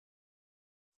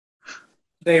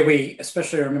 Today we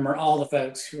especially remember all the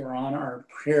folks who are on our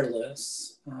prayer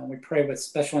lists. We pray with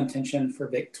special intention for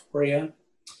Victoria.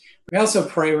 We also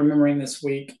pray, remembering this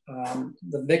week,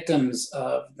 the victims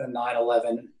of the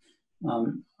 9/11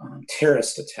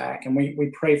 terrorist attack. And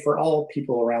we pray for all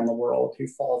people around the world who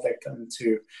fall victim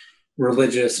to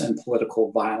religious and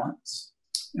political violence.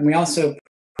 And we also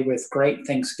pray with great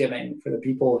thanksgiving for the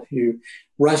people who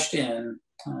rushed in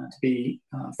to be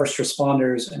first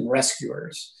responders and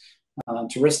rescuers,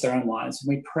 to risk their own lives.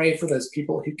 And we pray for those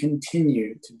people who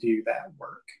continue to do that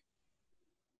work.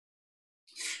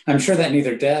 I'm sure that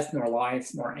neither death, nor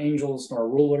life, nor angels, nor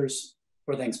rulers,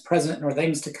 nor things present, nor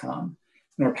things to come,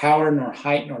 nor power, nor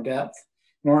height, nor depth,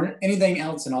 nor anything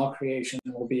else in all creation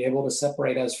will be able to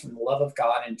separate us from the love of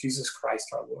God in Jesus Christ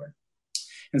our Lord.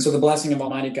 And so the blessing of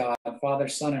Almighty God, Father,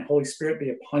 Son, and Holy Spirit be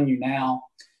upon you now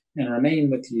and remain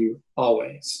with you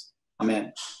always.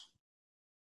 Amen.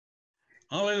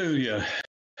 Hallelujah.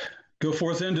 Go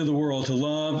forth into the world to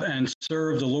love and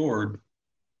serve the Lord.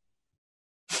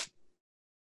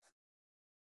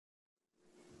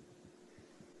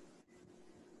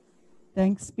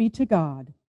 Thanks be to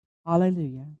God.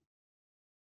 Hallelujah.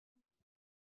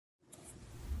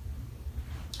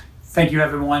 Thank you,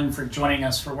 everyone, for joining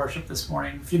us for worship this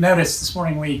morning. If you noticed, this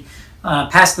morning we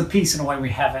passed the peace in a way we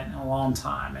haven't in a long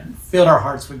time and filled our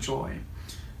hearts with joy.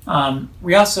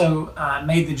 We also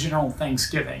made the general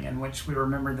Thanksgiving, in which we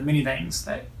remember the many things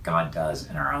that God does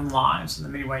in our own lives and the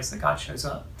many ways that God shows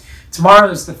up. Tomorrow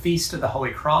is the Feast of the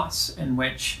Holy Cross, in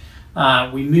which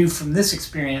we move from this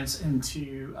experience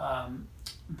into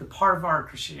the part of our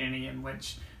Christianity in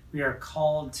which we are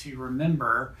called to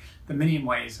remember the many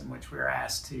ways in which we are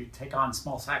asked to take on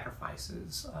small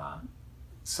sacrifices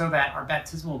so that our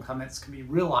baptismal covenants can be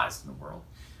realized in the world,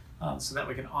 so that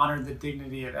we can honor the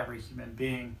dignity of every human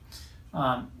being.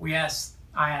 I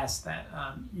ask that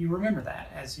you remember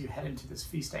that as you head into this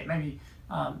feast day. Maybe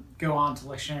go on to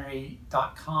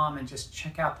lectionary.com and just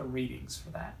check out the readings for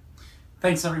that.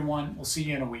 Thanks, everyone. We'll see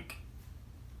you in a week.